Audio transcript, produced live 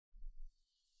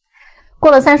过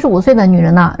了35岁的女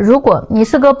人呢，如果你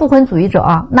是个不婚主义者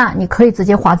啊，那你可以直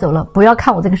接划走了，不要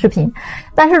看我这个视频。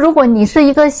但是如果你是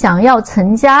一个想要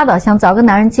成家的，想找个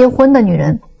男人结婚的女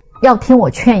人，要听我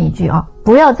劝一句啊，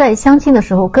不要在相亲的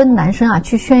时候跟男生啊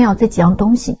去炫耀这几样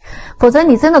东西，否则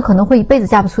你真的可能会一辈子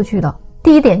嫁不出去的。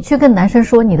第一点，去跟男生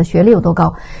说你的学历有多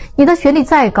高，你的学历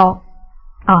再高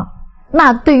啊，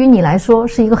那对于你来说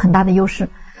是一个很大的优势。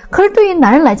可是对于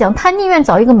男人来讲，他宁愿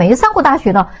找一个没上过大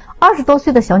学的20多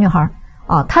岁的小女孩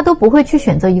啊，他都不会去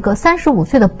选择一个35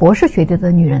岁的博士学历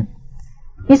的女人。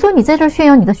你说你在这炫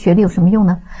耀你的学历有什么用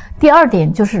呢？第二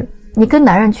点就是你跟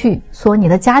男人去说你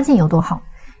的家境有多好。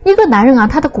一个男人啊，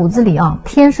他的骨子里啊，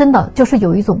天生的就是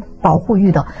有一种保护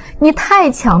欲的。你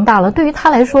太强大了，对于他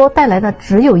来说带来的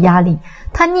只有压力。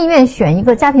他宁愿选一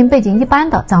个家庭背景一般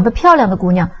的、长得漂亮的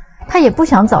姑娘，他也不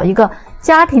想找一个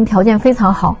家庭条件非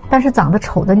常好但是长得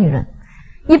丑的女人。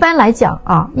一般来讲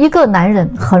啊，一个男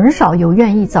人很少有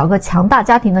愿意找个强大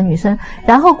家庭的女生，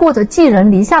然后过着寄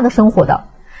人篱下的生活的。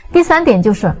第三点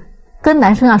就是跟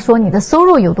男生啊说你的收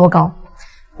入有多高。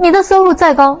你的收入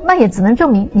再高，那也只能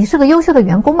证明你是个优秀的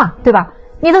员工嘛，对吧？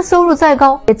你的收入再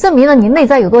高，也证明了你内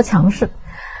在有多强势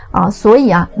啊。所以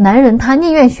啊，男人他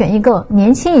宁愿选一个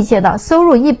年轻一些的、收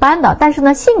入一般的，但是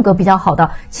呢性格比较好的、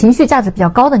情绪价值比较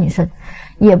高的女生，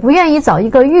也不愿意找一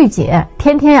个御姐，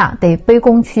天天呀得卑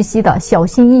躬屈膝的、小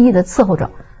心翼翼的伺候着。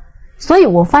所以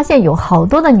我发现有好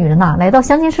多的女人来到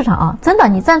相亲市场啊，真的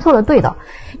你站错了队的。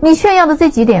你炫耀的这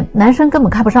几点，男生根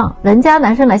本看不上。人家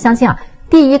男生来相亲啊，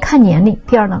第一看年龄，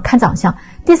第二呢看长相，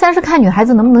第三是看女孩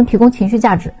子能不能提供情绪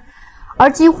价值。而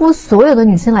几乎所有的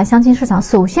女生来相亲市场，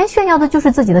首先炫耀的就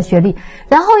是自己的学历，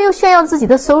然后又炫耀自己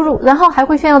的收入，然后还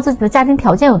会炫耀自己的家庭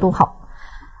条件有多好。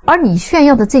而你炫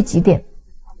耀的这几点，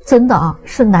真的啊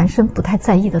是男生不太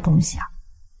在意的东西啊。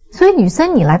所以女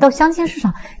生你来到相亲市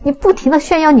场，你不停的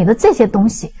炫耀你的这些东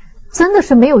西，真的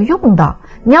是没有用的。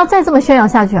你要再这么炫耀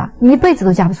下去啊，你一辈子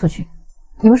都嫁不出去。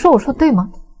你们说我说对吗？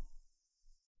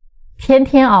天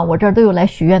天啊，我这儿都有来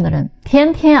许愿的人，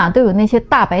天天啊都有那些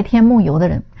大白天梦游的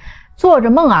人，做着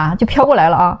梦啊就飘过来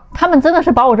了啊，他们真的是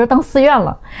把我这当寺院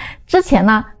了。之前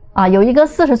呢有一个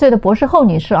40岁的博士后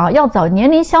女士啊，要找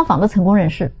年龄相仿的成功人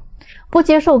士，不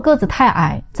接受个子太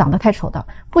矮、长得太丑的，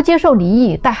不接受离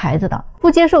异带孩子的，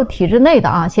不接受体制内的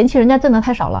啊，嫌弃人家挣得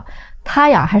太少了。她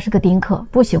呀还是个丁克，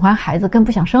不喜欢孩子，更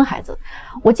不想生孩子。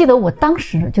我记得我当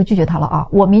时就拒绝她了啊，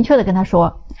我明确的跟她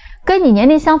说，跟你年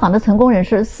龄相仿的成功人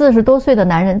士，40多岁的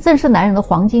男人正是男人的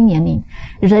黄金年龄，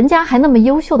人家还那么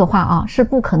优秀的话啊，是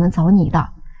不可能找你的。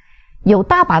有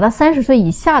大把的30岁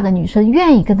以下的女生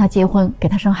愿意跟他结婚，给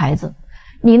他生孩子。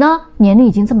你呢，年龄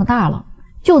已经这么大了，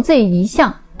就这一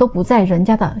项都不在人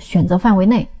家的选择范围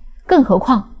内，更何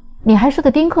况你还是个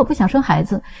丁克，不想生孩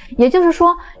子。也就是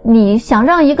说，你想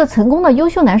让一个成功的优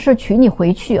秀男士娶你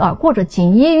回去啊，过着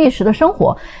锦衣玉食的生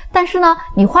活，但是呢，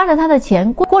你花着他的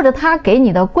钱，过着他给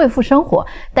你的贵妇生活，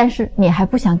但是你还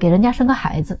不想给人家生个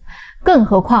孩子。更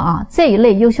何况啊，这一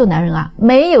类优秀男人啊，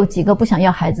没有几个不想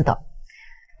要孩子的，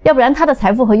要不然他的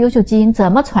财富和优秀基因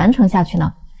怎么传承下去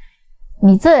呢？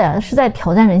你这是在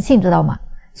挑战人性，知道吗？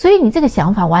所以你这个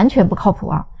想法完全不靠谱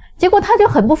啊。结果他就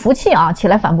很不服气啊，起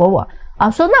来反驳我啊，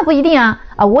说那不一定啊，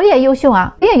我也优秀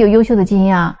啊，我也有优秀的基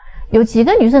因啊，有几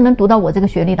个女生能读到我这个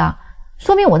学历的，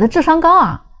说明我的智商高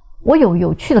啊，我有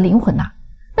有趣的灵魂呐。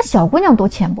那小姑娘多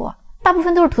浅薄，大部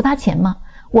分都是图她钱嘛，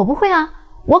我不会啊，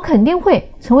我肯定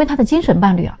会成为她的精神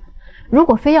伴侣啊。如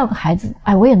果非要个孩子，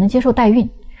我也能接受代孕。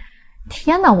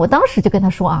天哪，我当时就跟他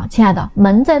说啊，亲爱的，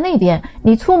门在那边，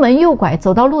你出门右拐，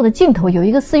走到路的尽头有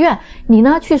一个寺院，你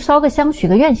呢去烧个香许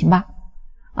个愿行吧。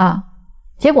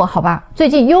结果好吧，最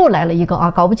近又来了一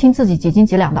个搞不清自己几斤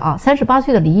几两的38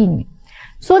岁的离异女，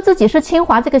说自己是清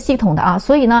华这个系统的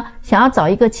所以呢想要找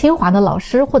一个清华的老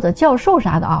师或者教授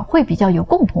啥的会比较有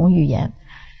共同语言。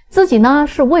自己呢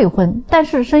是未婚，但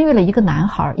是生育了一个男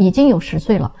孩，已经有10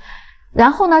岁了，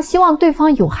然后呢希望对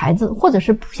方有孩子，或者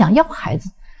是不想要孩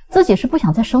子，自己是不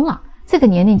想再生了，这个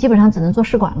年龄基本上只能做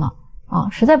试管了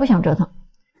实在不想折腾。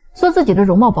说自己的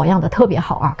容貌保养的特别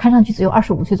好看上去只有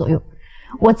25岁左右。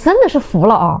我真的是服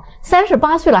了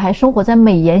38岁了还生活在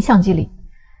美颜相机里，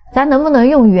咱能不能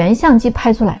用原相机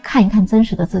拍出来看一看真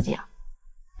实的自己啊？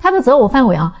他的择偶范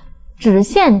围只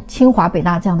限清华北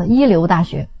大这样的一流大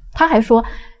学。他还说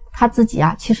他自己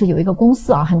其实有一个公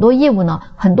司很多业务呢，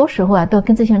很多时候都要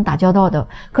跟这些人打交道的，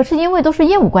可是因为都是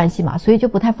业务关系嘛，所以就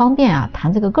不太方便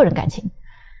谈这个个人感情。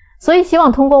所以希望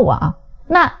通过我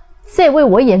那这位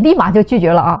我也立马就拒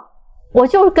绝了我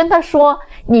就跟他说，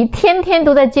你天天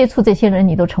都在接触这些人，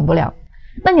你都成不了，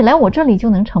那你来我这里就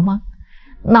能成吗？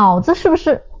脑子是不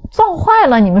是撞坏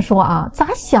了？你们说咋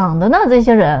想的呢？这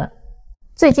些人。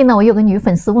最近呢，我有个女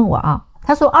粉丝问我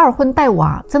他说二婚带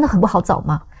娃真的很不好找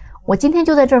吗？我今天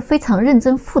就在这儿非常认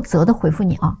真负责的回复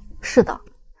你啊，是的，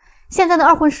现在的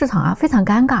二婚市场啊非常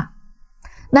尴尬，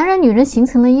男人女人形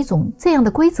成了一种这样的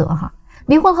规则哈。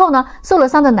离婚后呢，受了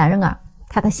伤的男人啊，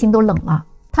他的心都冷了，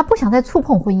他不想再触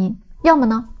碰婚姻，要么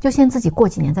呢就先自己过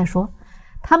几年再说，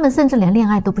他们甚至连恋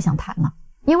爱都不想谈了，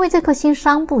因为这颗心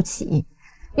伤不起。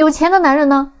有钱的男人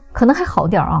呢可能还好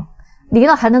点啊，离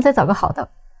了还能再找个好的，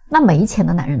那没钱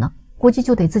的男人呢估计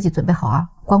就得自己准备好啊，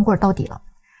光棍到底了。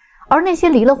而那些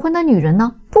离了婚的女人呢，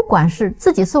不管是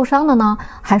自己受伤了呢，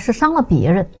还是伤了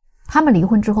别人，他们离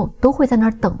婚之后都会在那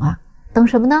儿等啊，等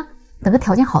什么呢？等个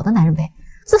条件好的男人呗，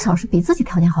至少是比自己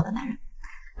条件好的男人。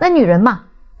那女人嘛，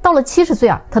到了70岁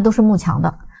啊，她都是慕强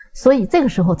的，所以这个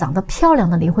时候长得漂亮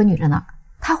的离婚女人啊，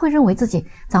她会认为自己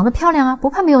长得漂亮啊，不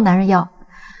怕没有男人要。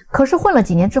可是混了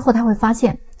几年之后，她会发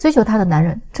现追求她的男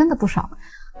人真的不少，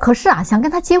可是啊，想跟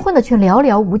她结婚的却寥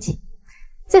寥无几。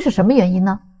这是什么原因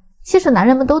呢？其实男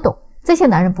人们都懂，这些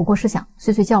男人不过是想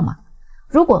睡睡觉嘛。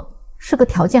如果是个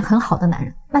条件很好的男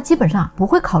人，那基本上不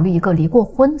会考虑一个离过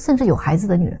婚甚至有孩子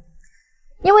的女人，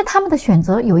因为他们的选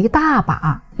择有一大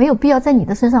把，没有必要在你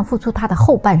的身上付出他的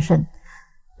后半生。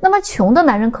那么穷的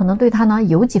男人可能对他呢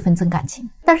有几分真感情，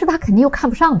但是他肯定又看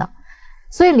不上的，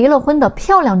所以离了婚的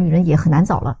漂亮女人也很难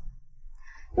找了。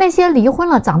那些离婚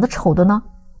了长得丑的呢，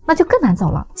那就更难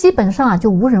找了，基本上啊就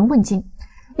无人问津。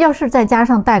要是再加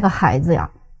上带个孩子呀，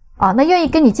那愿意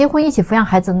跟你结婚一起抚养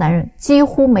孩子的男人几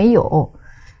乎没有。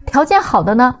条件好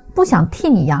的呢不想替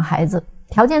你养孩子，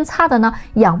条件差的呢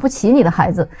养不起你的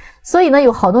孩子。所以呢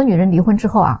有好多女人离婚之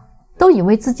后啊，都以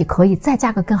为自己可以再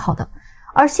嫁个更好的，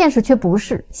而现实却不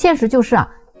是。现实就是啊，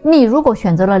你如果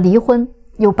选择了离婚，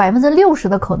有 60%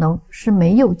 的可能是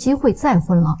没有机会再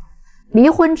婚了。离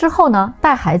婚之后呢，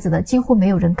带孩子的几乎没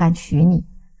有人敢娶你，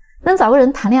能找个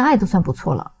人谈恋爱都算不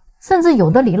错了，甚至有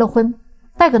的离了婚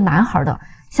带个男孩的，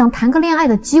想谈个恋爱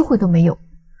的机会都没有。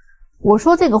我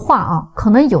说这个话啊，可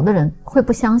能有的人会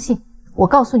不相信，我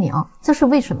告诉你啊，这是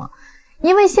为什么？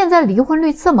因为现在离婚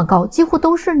率这么高，几乎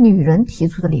都是女人提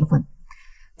出的离婚，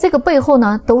这个背后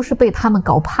呢都是被他们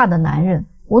搞怕的男人，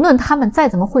无论他们再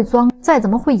怎么会装，再怎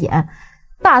么会演，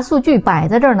大数据摆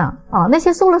在这儿呢啊，那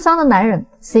些受了伤的男人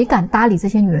谁敢搭理这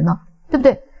些女人呢？对不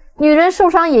对？女人受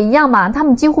伤也一样嘛，她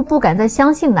们几乎不敢再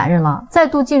相信男人了，再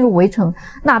度进入围城，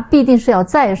那必定是要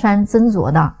再三斟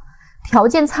酌的。条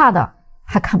件差的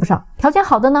还看不上，条件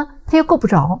好的呢他又够不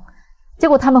着，结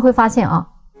果他们会发现啊，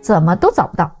怎么都找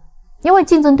不到，因为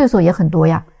竞争对手也很多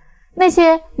呀。那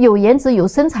些有颜值有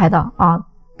身材的啊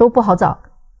都不好找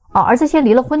啊，而这些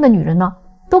离了婚的女人呢，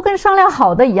都跟商量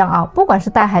好的一样啊，不管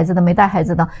是带孩子的没带孩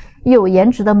子的，有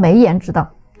颜值的没颜值的，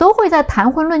都会在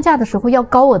谈婚论嫁的时候要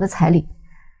高额的彩礼，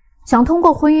想通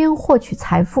过婚姻获取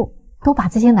财富，都把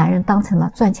这些男人当成了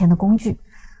赚钱的工具，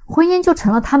婚姻就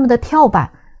成了他们的跳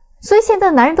板。所以现在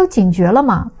男人都警觉了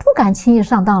嘛，不敢轻易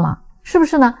上当了，是不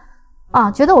是呢？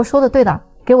觉得我说的对的，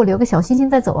给我留个小心心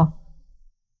再走哦。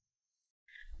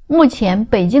目前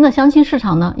北京的相亲市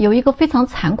场呢，有一个非常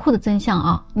残酷的真相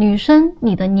啊，女生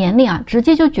你的年龄啊，直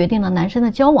接就决定了男生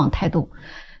的交往态度。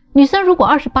女生如果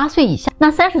28岁以下，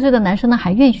那30岁的男生呢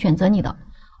还愿意选择你的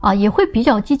也会比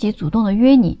较积极主动的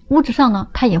约你，物质上呢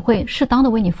他也会适当的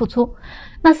为你付出。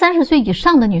那30岁以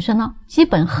上的女生呢，基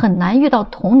本很难遇到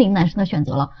同龄男生的选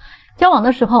择了。交往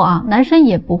的时候啊，男生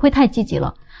也不会太积极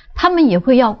了，他们也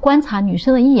会要观察女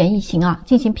生的一言一行啊，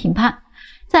进行评判。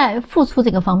在付出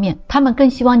这个方面，他们更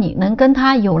希望你能跟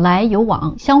他有来有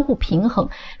往，相互平衡，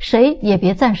谁也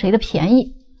别占谁的便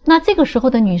宜。那这个时候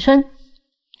的女生，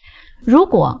如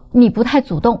果你不太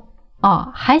主动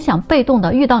还想被动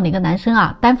的遇到哪个男生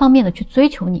啊，单方面的去追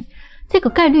求你，这个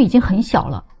概率已经很小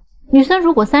了。女生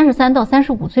如果33到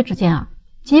35岁之间啊，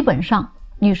基本上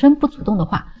女生不主动的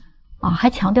话还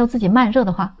强调自己慢热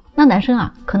的话，那男生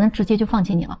啊可能直接就放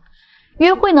弃你了。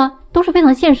约会呢都是非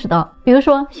常现实的，比如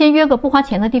说先约个不花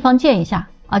钱的地方见一下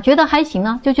觉得还行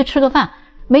呢就去吃个饭，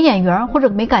没眼缘或者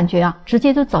没感觉直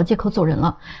接就找借口走人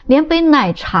了，连杯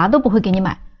奶茶都不会给你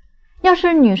买。要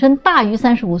是女生大于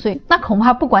35岁，那恐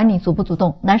怕不管你主不主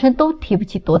动，男生都提不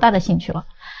起多大的兴趣了。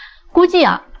估计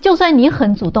就算你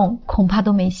很主动，恐怕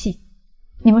都没戏。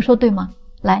你们说对吗？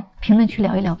来评论区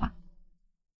聊一聊吧。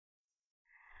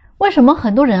为什么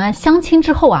很多人相亲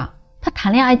之后他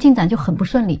谈恋爱进展就很不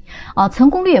顺利成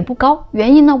功率也不高？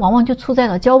原因呢往往就出在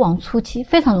了交往初期，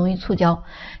非常容易触礁。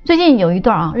最近有一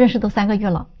段认识都3个月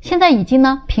了，现在已经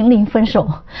呢濒临分手。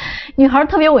女孩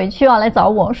特别委屈来找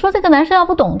我说，这个男生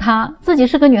不懂她，自己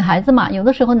是个女孩子嘛，有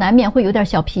的时候难免会有点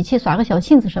小脾气，耍个小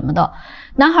性子什么的。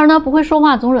男孩呢不会说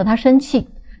话，总惹她生气，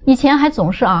以前还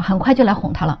总是很快就来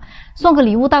哄她了，送个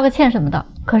礼物道个歉什么的。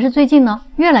可是最近呢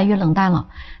越来越冷淡了，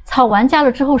吵完架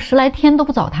了之后10来天都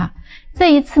不找她。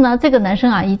这一次呢，这个男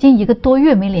生啊已经1个多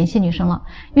月没联系女生了。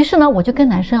于是呢，我就跟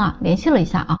男生啊联系了一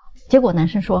下啊，结果男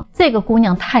生说这个姑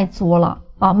娘太作了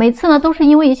啊，每次呢都是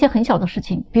因为一些很小的事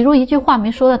情，比如一句话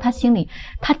没说到他心里，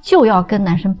他就要跟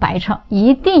男生掰扯，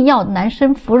一定要男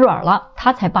生服软了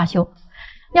他才罢休。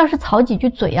要是吵几句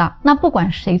嘴啊，那不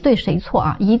管谁对谁错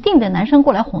啊，一定得男生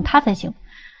过来哄他才行，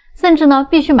甚至呢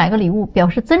必须买个礼物表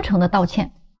示真诚的道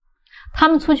歉。他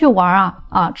们出去玩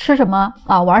吃什么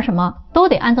玩什么都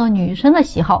得按照女生的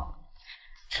喜好。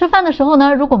吃饭的时候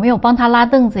呢，如果没有帮他拉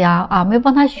凳子呀没有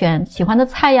帮他选喜欢的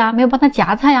菜呀，没有帮他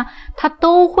夹菜呀，他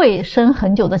都会生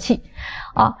很久的气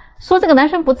说这个男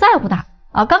生不在乎他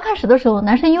刚开始的时候，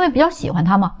男生因为比较喜欢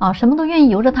他嘛什么都愿意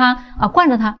由着他惯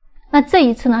着他。那这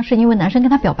一次呢，是因为男生跟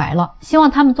他表白了，希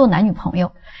望他们做男女朋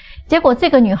友。结果这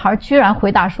个女孩居然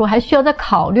回答说还需要再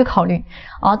考虑考虑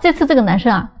这次这个男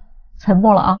生沉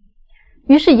默了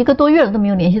于是1个多月了都没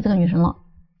有联系这个女生了。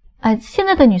现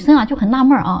在的女生就很纳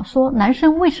闷说男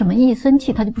生为什么一生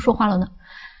气他就不说话了呢？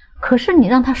可是你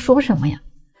让他说什么呀？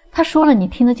他说了你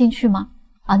听得进去吗？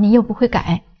你又不会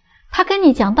改。他跟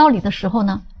你讲道理的时候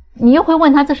呢，你又会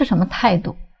问他这是什么态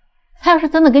度？他要是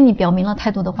真的跟你表明了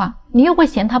态度的话，你又会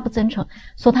嫌他不真诚，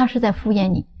说他是在敷衍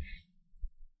你。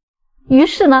于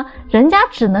是呢，人家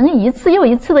只能一次又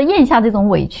一次的咽下这种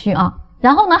委屈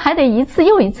然后呢还得一次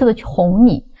又一次的去哄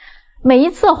你。每一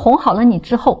次哄好了你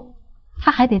之后，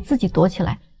他还得自己躲起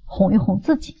来哄一哄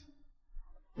自己。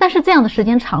但是这样的时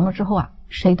间长了之后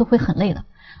谁都会很累的，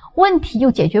问题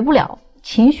又解决不了，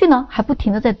情绪呢还不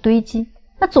停的在堆积，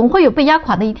那总会有被压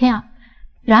垮的一天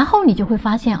然后你就会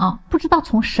发现不知道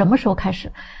从什么时候开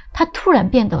始，他突然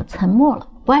变得沉默了，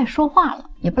不爱说话了，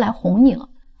也不来哄你了。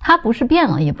他不是变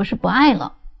了，也不是不爱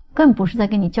了，更不是在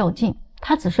跟你较劲，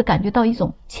他只是感觉到一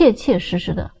种切切实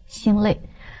实的心累、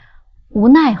无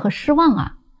奈和失望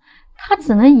他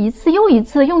只能一次又一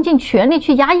次用尽全力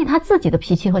去压抑他自己的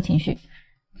脾气和情绪，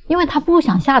因为他不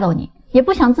想吓到你，也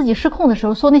不想自己失控的时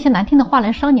候说那些难听的话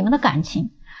来伤你们的感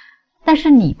情。但是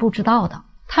你不知道的，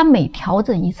他每调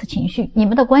整一次情绪，你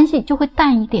们的关系就会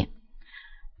淡一点。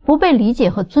不被理解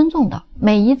和尊重的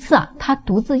每一次他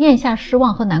独自咽下失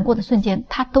望和难过的瞬间，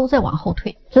他都在往后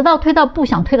退，直到推到不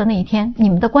想退的那一天，你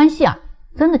们的关系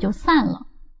真的就散了。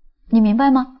你明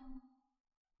白吗？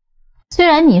虽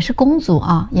然你是公主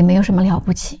也没有什么了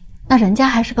不起，那人家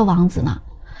还是个王子呢。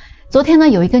昨天呢，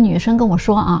有一个女生跟我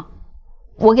说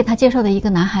我给她介绍的一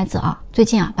个男孩子最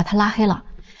近把他拉黑了。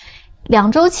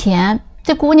2周前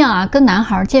这姑娘跟男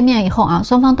孩见面以后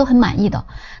双方都很满意的，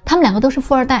他们2个都是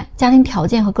富二代，家庭条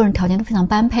件和个人条件都非常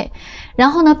般配。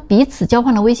然后呢，彼此交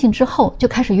换了微信之后就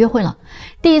开始约会了。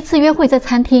第一次约会在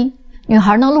餐厅，女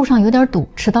孩呢路上有点堵，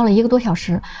迟到了1个多小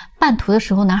时。半途的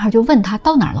时候，男孩就问她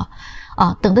到哪儿了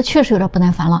等的确实有点不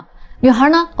耐烦了。女孩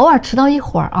呢偶尔迟到一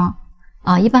会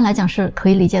儿一般来讲是可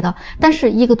以理解的，但是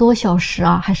1个多小时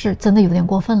还是真的有点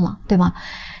过分了，对吗？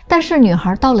但是女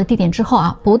孩到了地点之后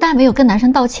不但没有跟男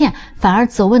生道歉，反而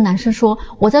责问男生说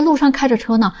我在路上开着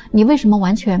车呢，你为什么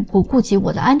完全不顾及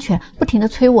我的安全，不停地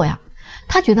催我呀？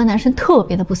她觉得男生特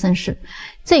别的不绅士。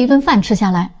这一顿饭吃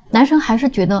下来，男生还是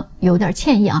觉得有点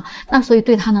歉意那所以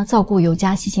对她呢照顾有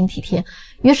加，细心体贴。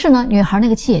于是呢，女孩那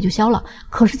个气也就消了。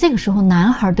可是这个时候，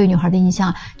男孩对女孩的印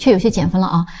象却有些减分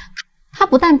了他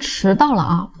不但迟到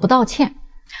了不道歉，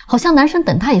好像男生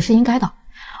等他也是应该的。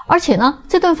而且呢，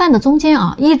这顿饭的中间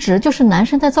一直就是男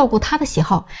生在照顾他的喜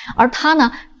好，而他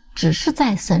呢只是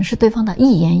在审视对方的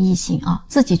一言一行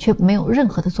自己却没有任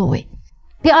何的作为。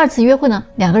第2次约会呢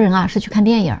，2个人是去看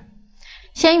电影，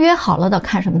先约好了的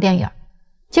看什么电影，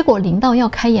结果临到要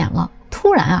开演了，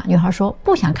突然女孩说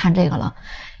不想看这个了，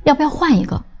要不要换一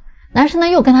个？男生呢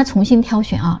又跟他重新挑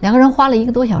选2个人花了1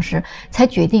个多小时才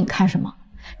决定看什么。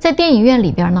在电影院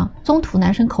里边呢，中途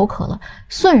男生口渴了，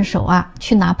顺手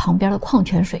去拿旁边的矿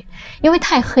泉水，因为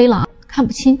太黑了看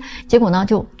不清，结果呢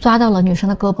就抓到了女生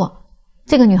的胳膊。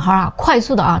这个女孩快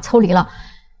速的抽离了，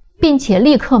并且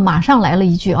立刻马上来了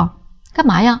一句干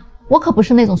嘛呀？我可不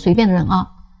是那种随便的人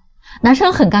男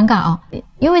生很尴尬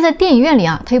因为在电影院里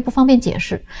他又不方便解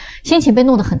释，心情被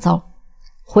弄得很糟。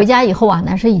回家以后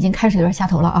男生已经开始有点下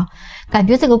头了感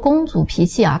觉这个公主脾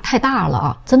气太大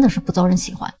了真的是不招人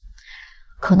喜欢。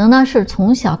可能呢是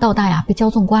从小到大被骄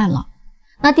纵惯了。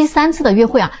那第3次的约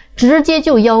会直接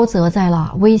就夭折在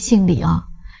了微信里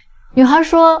女孩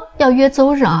说要约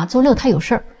周日周6她有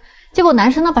事儿，结果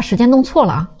男生呢把时间弄错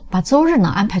了把周日呢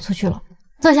安排出去了。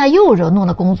这下又惹怒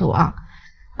了公主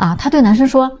她对男生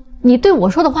说，你对我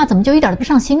说的话怎么就一点都不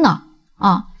上心呢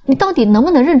你到底能不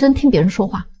能认真听别人说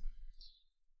话？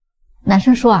男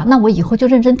生说那我以后就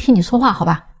认真听你说话好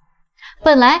吧。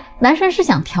本来男生是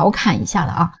想调侃一下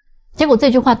的结果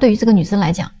这句话对于这个女生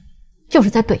来讲就是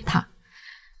在怼她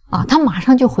啊，她马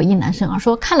上就回应男生啊，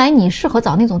说看来你适合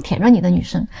找那种舔着你的女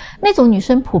生，那种女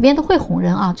生普遍都会哄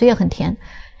人啊，嘴也很甜。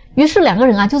于是两个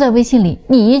人啊就在微信里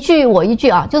你一句我一句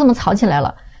啊，就这么吵起来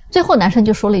了。最后男生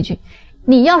就说了一句，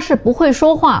你要是不会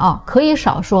说话啊，可以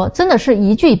少说，真的是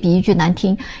一句比一句难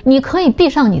听，你可以闭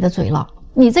上你的嘴了，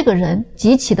你这个人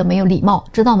极其的没有礼貌，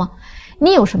知道吗？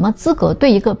你有什么资格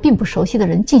对一个并不熟悉的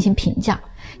人进行评价？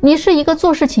你是一个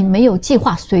做事情没有计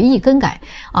划随意更改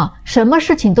啊，什么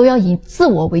事情都要以自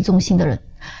我为中心的人，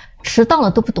迟到了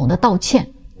都不懂得道歉，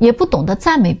也不懂得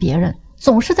赞美别人，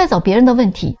总是在找别人的问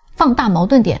题，放大矛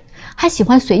盾点，还喜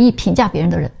欢随意评价别人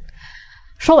的人。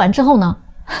说完之后呢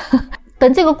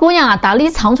等这个姑娘啊打了一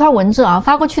长串文字啊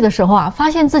发过去的时候啊，发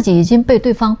现自己已经被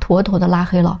对方妥妥的拉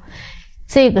黑了。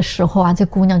这个时候啊，这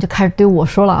姑娘就开始对我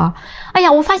说了啊，哎呀，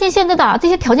我发现现在的这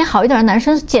些条件好一点的男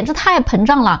生简直太膨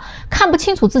胀了，看不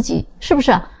清楚自己是不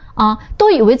是啊，都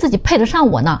以为自己配得上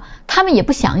我呢，他们也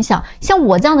不想一想，像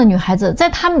我这样的女孩子在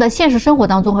他们的现实生活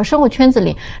当中和生活圈子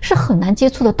里是很难接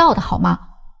触得到的好吗？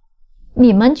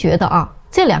你们觉得啊，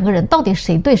这两个人到底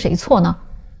谁对谁错呢？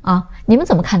啊，你们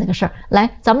怎么看这个事儿？来，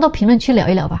咱们到评论区聊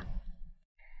一聊吧。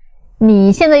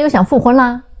你现在又想复婚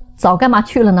啦？早干嘛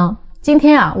去了呢？今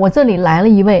天啊，我这里来了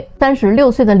一位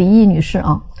36岁的离异女士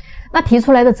啊，那提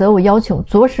出来的择偶要求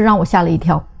着实让我吓了一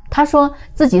跳。她说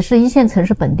自己是1线城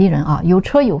市本地人啊，有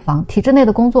车有房，体制内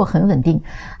的工作很稳定，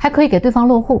还可以给对方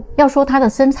落户。要说她的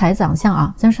身材长相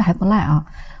啊，真是还不赖啊。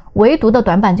唯独的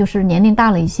短板就是年龄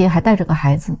大了一些，还带着个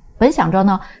孩子。本想着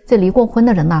呢，这离过婚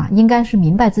的人呐，应该是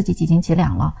明白自己几斤几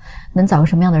两了，能找个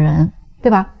什么样的人，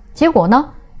对吧？结果呢，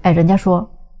人家说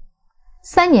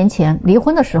3年前离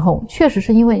婚的时候，确实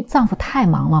是因为丈夫太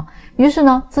忙了，于是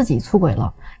呢自己出轨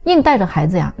了，硬带着孩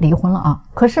子呀离婚了啊。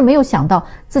可是没有想到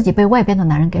自己被外边的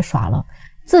男人给耍了，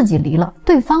自己离了，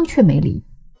对方却没离，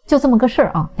就这么个事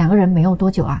儿啊。两个人没有多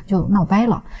久啊就闹掰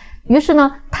了。于是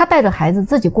呢，她带着孩子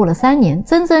自己过了3年，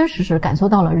真真实实感受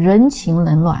到了人情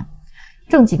冷暖，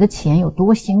挣几个钱有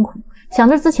多辛苦，想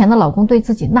着之前的老公对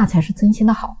自己那才是真心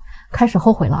的好，开始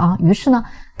后悔了啊。于是呢，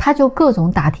她就各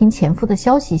种打听前夫的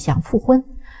消息，想复婚。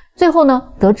最后呢，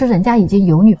得知人家已经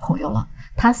有女朋友了，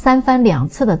她3番2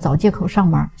次的找借口上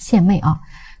门献媚啊。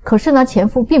可是呢，前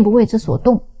夫并不为之所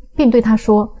动，并对她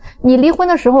说，你离婚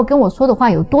的时候跟我说的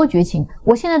话有多绝情，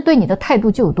我现在对你的态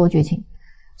度就有多绝情。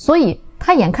所以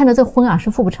她眼看着这婚啊是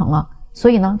复不成了，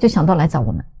所以呢就想到来找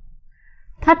我们。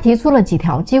她提出了几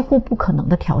条几乎不可能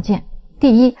的条件。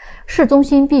第一，市中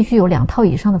心必须有2套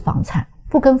以上的房产，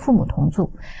不跟父母同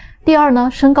住。第二呢，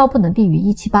身高不能低于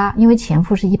178，因为前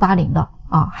夫是180的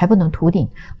啊，还不能秃顶，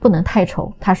不能太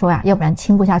丑。他说呀，要不然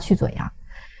亲不下去嘴啊。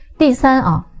第三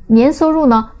啊，年收入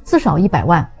呢至少100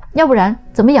万，要不然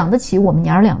怎么养得起我们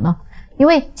娘儿俩呢？因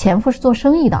为前夫是做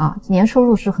生意的啊，年收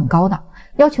入是很高的，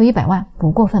要求100万不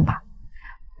过分吧？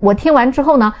我听完之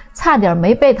后呢，差点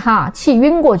没被他气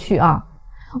晕过去啊。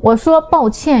我说抱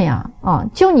歉呀，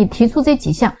就你提出这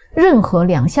几项，任何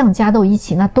2项加到一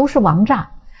起那都是王炸。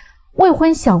未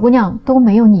婚小姑娘都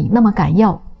没有你那么敢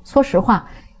要。说实话，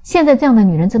现在这样的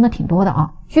女人真的挺多的啊。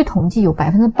据统计有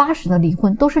 80% 的离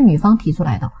婚都是女方提出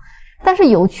来的。但是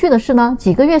有趣的是呢，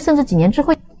几个月甚至几年之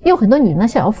后，有很多女人呢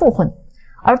想要复婚，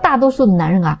而大多数的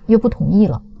男人啊又不同意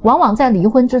了。往往在离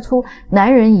婚之初，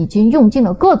男人已经用尽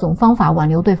了各种方法挽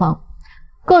留对方，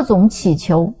各种乞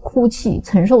求、哭泣、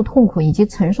承受痛苦以及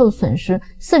承受损失，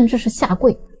甚至是下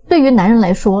跪。对于男人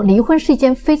来说，离婚是一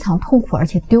件非常痛苦而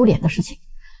且丢脸的事情。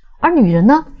而女人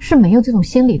呢是没有这种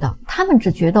心理的，她们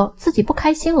只觉得自己不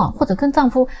开心了，或者跟丈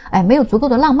夫没有足够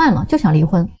的浪漫了，就想离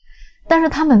婚。但是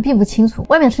她们并不清楚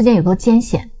外面世界有多艰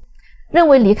险，认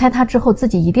为离开他之后自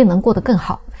己一定能过得更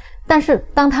好。但是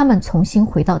当她们重新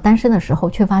回到单身的时候，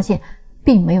却发现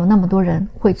并没有那么多人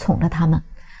会宠着她们。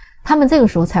她们这个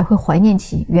时候才会怀念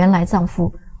起原来丈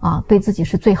夫对自己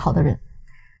是最好的人。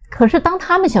可是当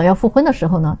她们想要复婚的时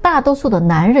候呢，大多数的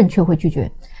男人却会拒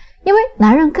绝，因为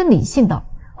男人更理性的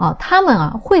他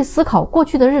们会思考过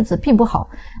去的日子并不好，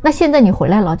那现在你回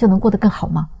来了就能过得更好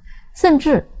吗？甚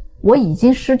至我已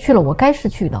经失去了我该失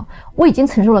去的，我已经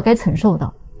承受了该承受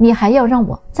的，你还要让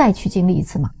我再去经历一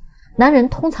次吗？男人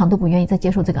通常都不愿意再接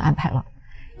受这个安排了。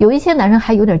有一些男人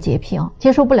还有点洁癖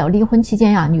接受不了离婚期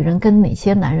间女人跟哪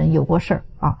些男人有过事儿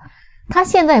他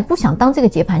现在不想当这个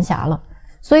接盘侠了，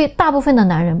所以大部分的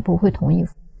男人不会同意。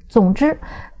总之，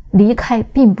离开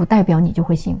并不代表你就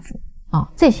会幸福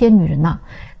这些女人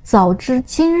早知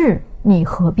今日你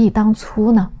何必当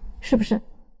初呢？是不是？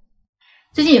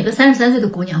最近有个33岁的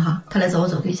姑娘她来找我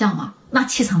找对象嘛，那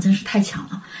气场真是太强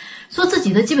了。说自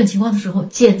己的基本情况的时候，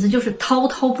简直就是滔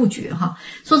滔不绝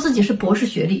说自己是博士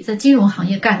学历，在金融行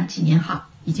业干了几年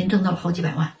已经挣到了好几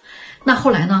百万。那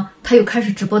后来呢，他又开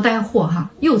始直播带货哈，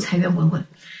又财源滚滚。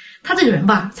他这个人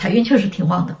吧，财运确实挺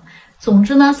旺的。总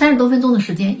之呢，30多分钟的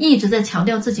时间一直在强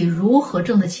调自己如何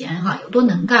挣的钱哈，有多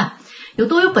能干，有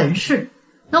多有本事。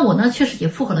那我呢，确实也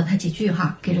附和了他几句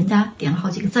哈，给人家点了好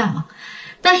几个赞嘛。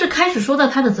但是开始说到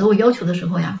他的择偶要求的时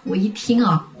候呀，我一听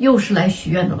啊，又是来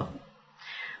许愿的了。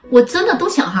我真的都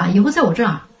想哈，以后在我这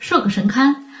儿设个神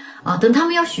龛啊，等他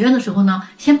们要许愿的时候呢，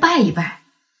先拜一拜。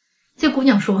这姑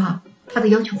娘说哈，她的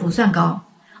要求不算高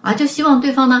啊，就希望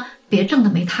对方呢别挣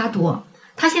的没她多。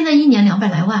她现在1年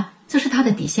200来万，这是她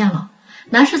的底线了。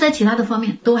男士在其他的方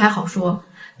面都还好说，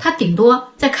他顶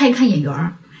多再看一看眼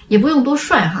缘，也不用多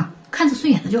帅哈，看着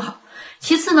顺眼的就好。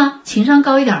其次呢，情商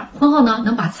高一点，婚后呢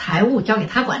能把财务交给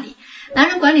他管理。男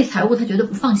人管理财务他觉得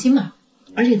不放心嘛，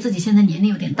而且自己现在年龄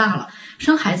有点大了，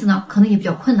生孩子呢可能也比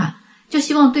较困难，就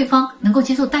希望对方能够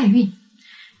接受代孕，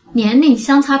年龄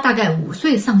相差大概5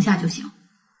岁上下就行。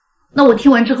那我听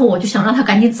完之后，我就想让他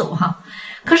赶紧走哈，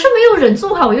可是没有忍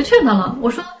住哈，我又劝他了，我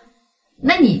说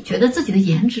那你觉得自己的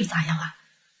颜值咋样啊？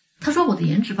他说我的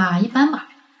颜值吧一般吧。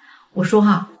我说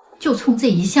哈，就冲这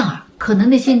一项啊，可能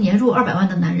那些年入200万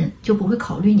的男人就不会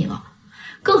考虑你了，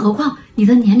更何况你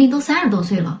的年龄都30多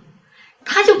岁了，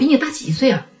他就比你大几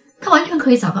岁啊，他完全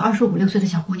可以找个25、6岁的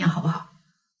小姑娘好不好？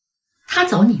他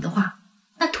找你的话，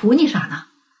那图你啥呢？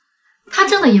他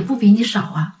挣的也不比你少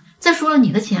啊，再说了，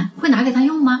你的钱会拿给他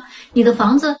用吗？你的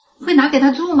房子会拿给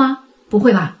他住吗？不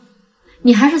会吧，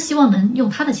你还是希望能用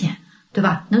他的钱，对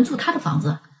吧？能住他的房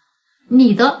子，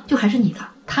你的就还是你的，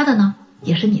他的呢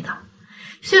也是你的。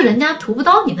所以人家图不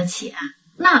到你的钱，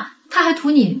那他还图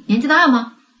你年纪大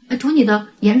吗？还图你的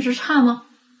颜值差吗？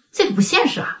这个不现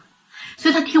实啊。所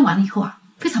以他听完了以后啊，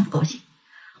非常不高兴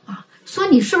啊，说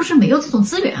你是不是没有这种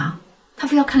资源啊？他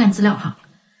非要看看资料哈。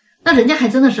那人家还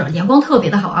真的是眼光特别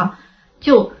的好啊，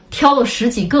就挑了10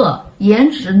几个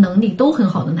颜值能力都很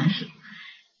好的男士。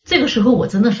这个时候我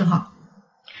真的是哈，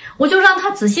我就让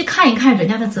他仔细看一看人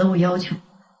家的择偶要求。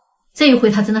这一回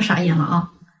他真的傻眼了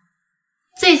啊！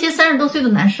这些30多岁的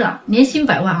男士啊，年薪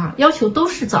100万啊，要求都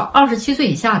是找27岁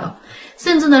以下的，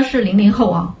甚至呢是00后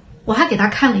啊。我还给他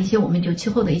看了一些我们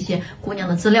97后的一些姑娘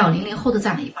的资料，00后的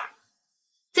占了一半。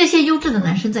这些优质的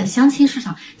男生在相亲市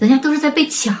场，人家都是在被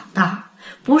抢的，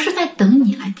不是在等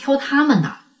你来挑他们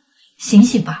的。醒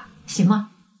醒吧，行吗？